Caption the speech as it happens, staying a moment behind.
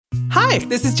Hi,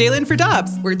 this is Jalen for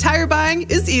Dobbs, where tire buying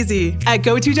is easy. At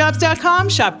GoToDobbs.com,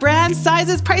 shop brands,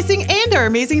 sizes, pricing, and our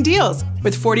amazing deals.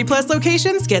 With 40-plus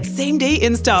locations, get same-day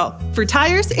install. For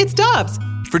tires, it's Dobbs.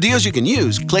 For deals you can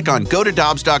use, click on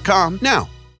GoToDobbs.com now.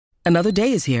 Another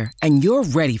day is here, and you're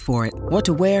ready for it. What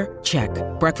to wear? Check.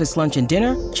 Breakfast, lunch, and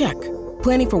dinner? Check.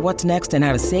 Planning for what's next and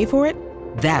how to save for it?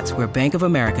 That's where Bank of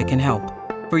America can help.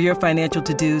 For your financial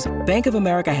to-dos, Bank of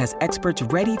America has experts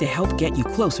ready to help get you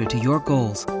closer to your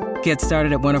goals. Get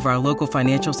started at one of our local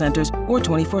financial centers or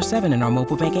 24/7 in our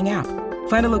mobile banking app.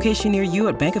 Find a location near you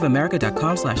at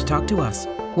bankofamerica.com/talktous.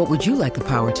 What would you like the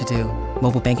power to do?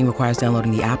 Mobile banking requires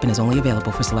downloading the app and is only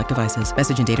available for select devices.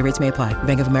 Message and data rates may apply.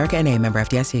 Bank of America N.A., member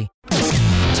FDIC.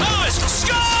 Thomas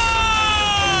scores!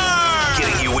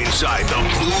 Getting you inside the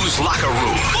Blues locker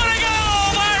room. What a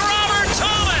goal by Robert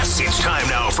Thomas! It's time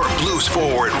now for Blues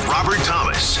forward Robert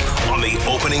Thomas on the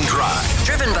opening drive.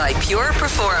 Driven by Pure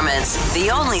Performance,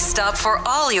 the only stop for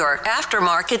all your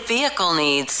aftermarket vehicle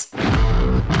needs.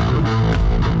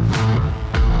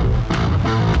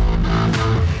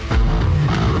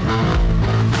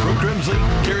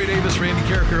 Gary Davis, Randy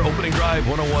Carricker, opening drive,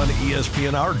 101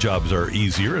 ESPN. Our jobs are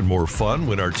easier and more fun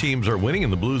when our teams are winning,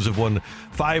 and the Blues have won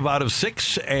 5 out of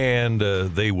 6, and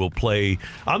they will play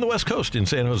on the West Coast in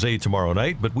San Jose tomorrow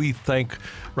night. But we thank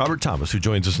Robert Thomas, who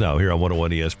joins us now here on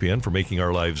 101 ESPN, for making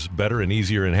our lives better and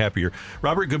easier and happier.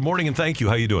 Robert, good morning and thank you.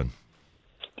 How you doing?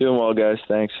 Doing well, guys.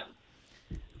 Thanks.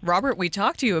 Robert, we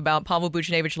talked to you about Pavel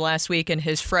Buchnevich last week and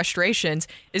his frustrations.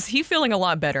 Is he feeling a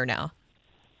lot better now?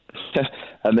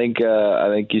 I think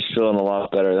he's feeling a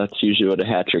lot better. That's usually what a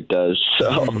hat trick does.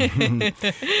 So, he's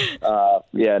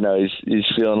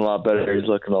feeling a lot better. He's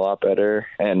looking a lot better,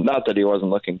 and not that he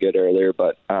wasn't looking good earlier,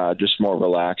 but just more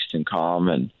relaxed and calm.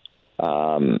 And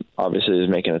obviously, he's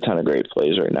making a ton of great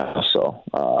plays right now. So,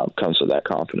 comes with that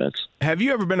confidence. Have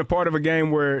you ever been a part of a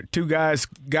game where two guys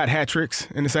got hat tricks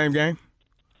in the same game?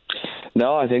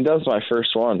 No, I think that was my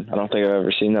first one. I don't think I've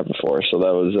ever seen that before, so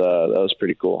that was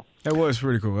pretty cool. That was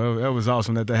pretty cool. That was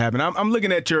awesome that happened. I'm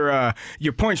looking at your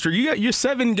point streak. You got your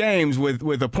 7 games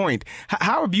with a point.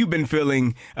 How have you been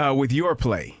feeling with your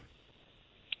play?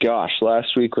 Gosh,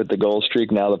 last week with the goal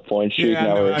streak, now the point streak.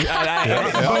 But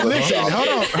listen,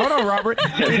 hold on, Robert.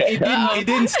 It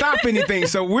didn't stop anything,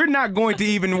 so we're not going to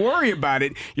even worry about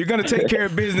it. You're going to take care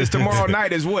of business tomorrow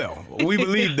night as well. We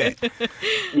believe that.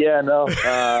 Yeah, no.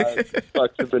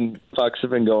 Pucks have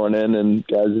been going in, and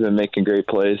guys have been making great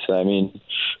plays. I mean,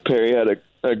 Perry had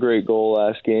a great goal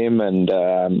last game, and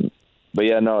but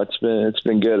yeah, no, it's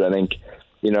been good. I think,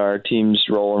 our team's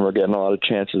rolling. We're getting a lot of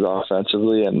chances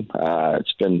offensively, and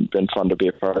it's been fun to be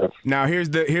a part of. Now, here's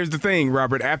the thing,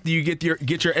 Robert. After you get your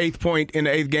 8th point in the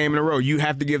 8th game in a row, you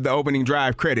have to give the opening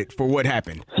drive credit for what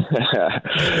happened. All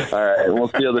right, we'll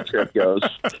see how the trip goes.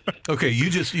 Okay, you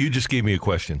just gave me a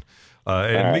question.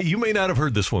 And you may not have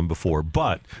heard this one before,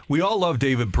 but we all love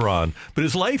David Perron. But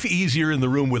is life easier in the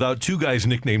room without two guys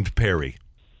nicknamed Perry?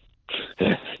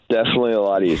 Definitely a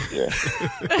lot easier.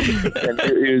 And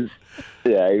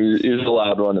he was a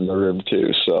loud one in the room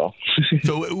too. So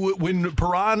when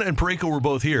Perron and Parayko were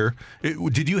both here,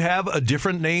 did you have a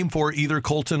different name for either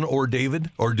Colton or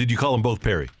David, or did you call them both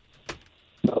Perry?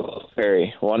 No,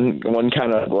 Perry. One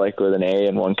kind of like with an A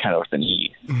and one kind of with an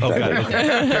E. Oh, got it.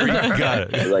 Perry,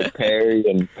 got it. Like Perry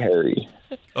and Perry.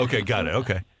 Okay, got it.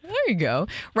 Okay. There you go.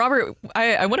 Robert,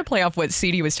 I want to play off what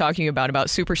CD was talking about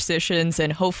superstitions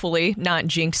and hopefully not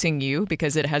jinxing you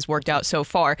because it has worked out so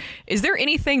far. Is there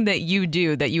anything that you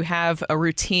do that you have a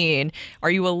routine?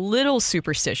 Are you a little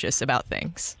superstitious about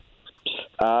things?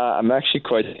 I'm actually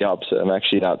quite the opposite. I'm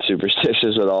actually not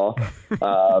superstitious at all.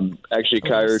 Actually,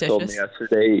 Kyrou told me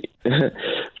yesterday.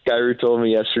 Kyrou told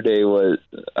me yesterday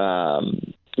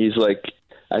he's like,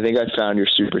 I think I found your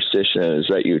superstition is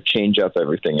that you change up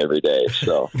everything every day.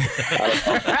 So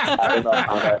I don't know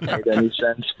how that made any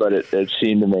sense, but it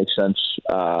seemed to make sense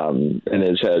in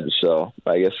his head. So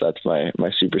I guess that's my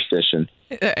superstition.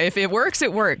 If it works,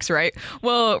 it works, right?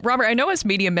 Well, Robert, I know as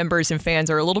media members and fans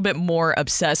are a little bit more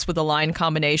obsessed with the line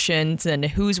combinations and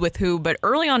who's with who, but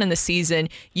early on in the season,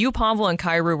 you, Pavel, and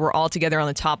Kyrou were all together on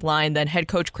the top line. Then head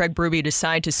coach Craig Berube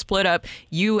decided to split up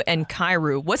you and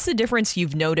Kyrou. What's the difference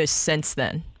you've noticed since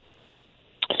then?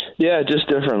 Yeah, just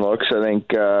different looks. I think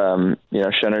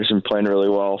Schenner's been playing really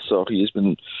well, so he's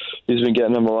been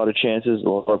getting them a lot of chances, a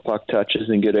lot of puck touches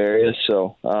in good areas.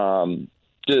 So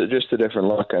just a different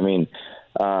look. I mean,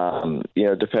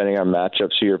 depending on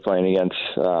matchups who you're playing against,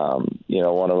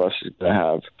 one of us is going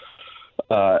to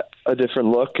have a different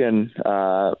look and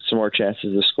some more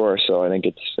chances to score. So I think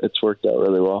it's worked out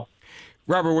really well.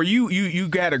 Robert, were you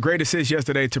got a great assist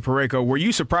yesterday to Parayko. Were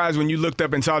you surprised when you looked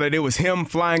up and saw that it was him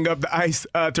flying up the ice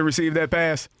to receive that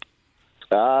pass?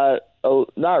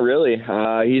 Not really.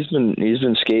 He's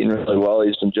been skating really well.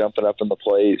 He's been jumping up in the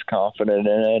play. He's confident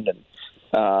in it,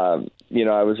 and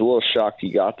I was a little shocked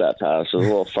he got that pass. I was a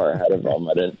little far ahead of him.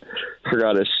 I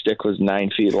forgot his stick was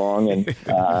 9 feet long, and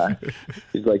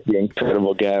he's like the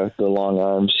incredible guy with the long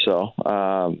arms. So,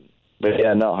 but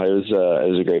yeah, no, it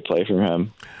was a great play from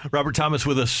him. Robert Thomas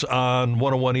with us on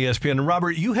 101 ESPN. And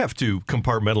Robert, you have to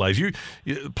compartmentalize.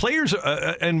 Players,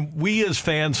 and we as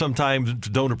fans sometimes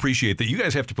don't appreciate that. You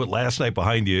guys have to put last night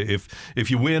behind you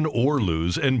if you win or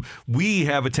lose. And we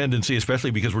have a tendency, especially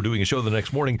because we're doing a show the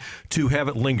next morning, to have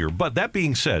it linger. But that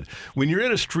being said, when you're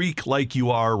in a streak like you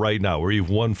are right now, where you've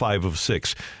won 5 of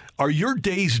 6, are your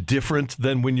days different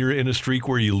than when you're in a streak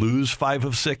where you lose 5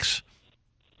 of 6?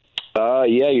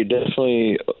 Yeah, you're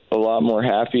definitely a lot more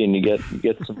happy, and you get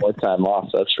some more time off.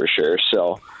 That's for sure.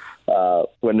 So,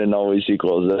 winning always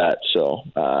equals that. So,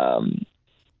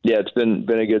 yeah, it's been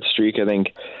a good streak. I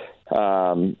think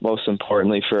most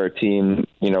importantly for our team,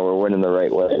 we're winning the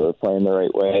right way. We're playing the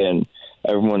right way, and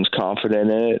everyone's confident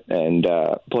in it and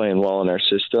playing well in our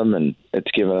system, and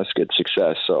it's given us good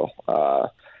success. So,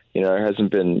 there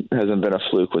hasn't been a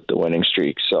fluke with the winning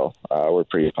streak. So, we're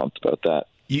pretty pumped about that.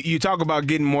 You talk about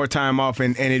getting more time off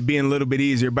and it being a little bit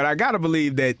easier, but I got to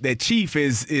believe that Chief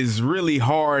is really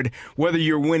hard whether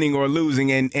you're winning or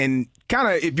losing. And kind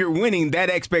of if you're winning, that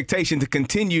expectation to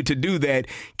continue to do that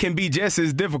can be just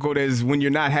as difficult as when you're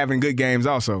not having good games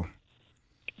also.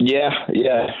 Yeah.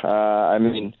 I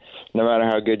mean, no matter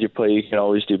how good you play, you can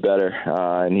always do better.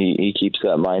 And he keeps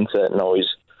that mindset and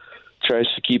always tries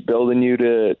to keep building you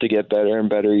to get better and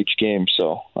better each game.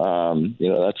 So,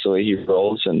 that's the way he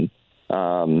rolls, and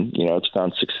it's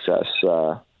found success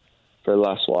for the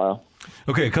last while.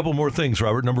 Okay, a couple more things,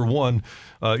 Robert. Number one,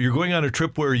 you're going on a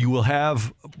trip where you will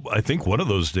have, I think, one of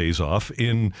those days off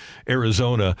in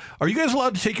Arizona. Are you guys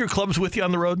allowed to take your clubs with you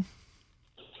on the road?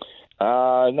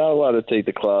 Not allowed to take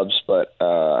the clubs, but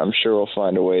I'm sure we'll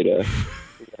find a way to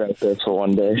get out there for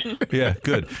one day. Yeah,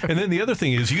 good. And then the other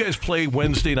thing is you guys play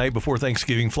Wednesday night before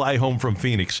Thanksgiving, fly home from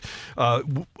Phoenix.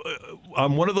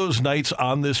 On one of those nights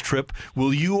on this trip,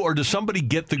 will you or does somebody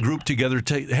get the group together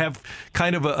to have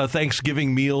kind of a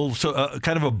Thanksgiving meal, so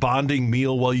kind of a bonding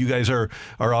meal while you guys are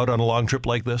out on a long trip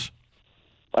like this?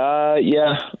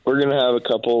 Yeah, we're going to have a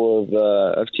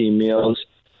couple of team meals.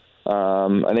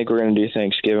 I think we're going to do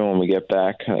Thanksgiving when we get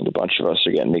back. I think a bunch of us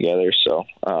are getting together, so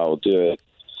we'll do it,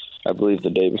 I believe,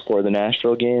 the day before the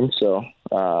Nashville game. So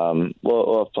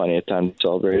we'll have plenty of time to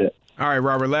celebrate it. All right,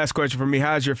 Robert, last question for me.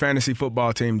 How's your fantasy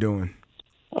football team doing?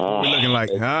 What we're looking like?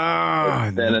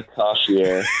 It's been a tough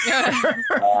year.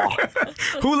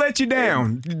 Who let you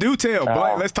down? Do tell,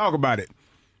 boy. Let's talk about it.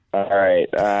 All right.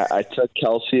 I took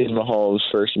Kelsey and Mahomes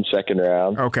first and second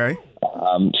round. Okay.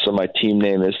 So my team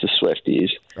name is the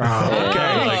Swifties.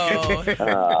 Okay.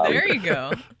 There you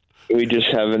go. We just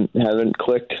haven't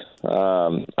clicked.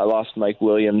 I lost Mike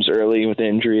Williams early with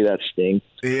injury. That stinks.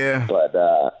 Yeah. But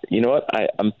you know what?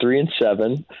 I'm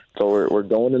 3-7, so we're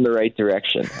going in the right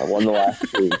direction. I won the last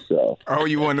 2. So. Oh,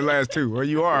 you won the last 2. Well,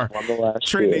 you are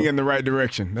trending in the right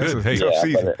direction. That's a tough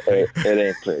season. It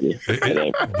ain't pretty. It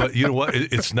ain't. But you know what?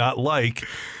 It's not like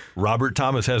Robert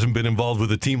Thomas hasn't been involved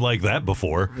with a team like that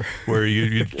before, where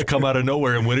you come out of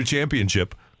nowhere and win a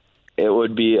championship. It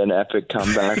would be an epic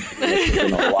comeback.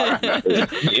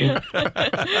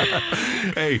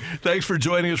 Hey, thanks for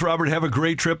joining us, Robert. Have a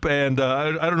great trip, and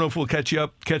I don't know if we'll catch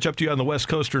up to you on the West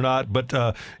Coast or not, but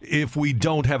if we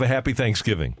don't, have a happy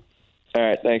Thanksgiving. All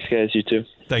right, thanks, guys. You too.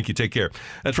 Thank you. Take care.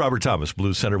 That's Robert Thomas,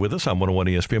 Blues Center, with us on 101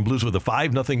 ESPN. Blues with a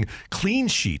 5-0 clean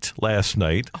sheet last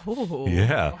night. Oh.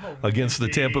 Yeah, against the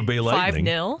Tampa Bay Lightning.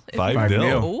 5-0?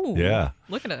 5-0. Oh. Yeah.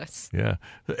 Look at us. Yeah.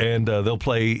 And they'll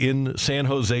play in San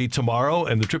Jose tomorrow,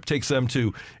 and the trip takes them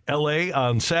to L.A.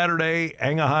 on Saturday,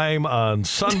 Anaheim on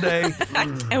Sunday.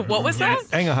 And what was that?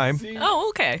 Anaheim. Oh,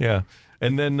 okay. Yeah.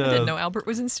 And then I didn't know Albert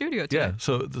was in studio today. Yeah,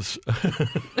 so this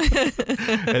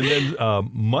and then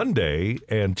Monday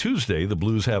and Tuesday, the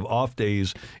Blues have off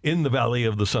days in the Valley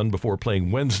of the Sun before playing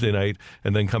Wednesday night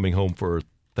and then coming home for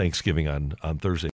Thanksgiving on Thursday.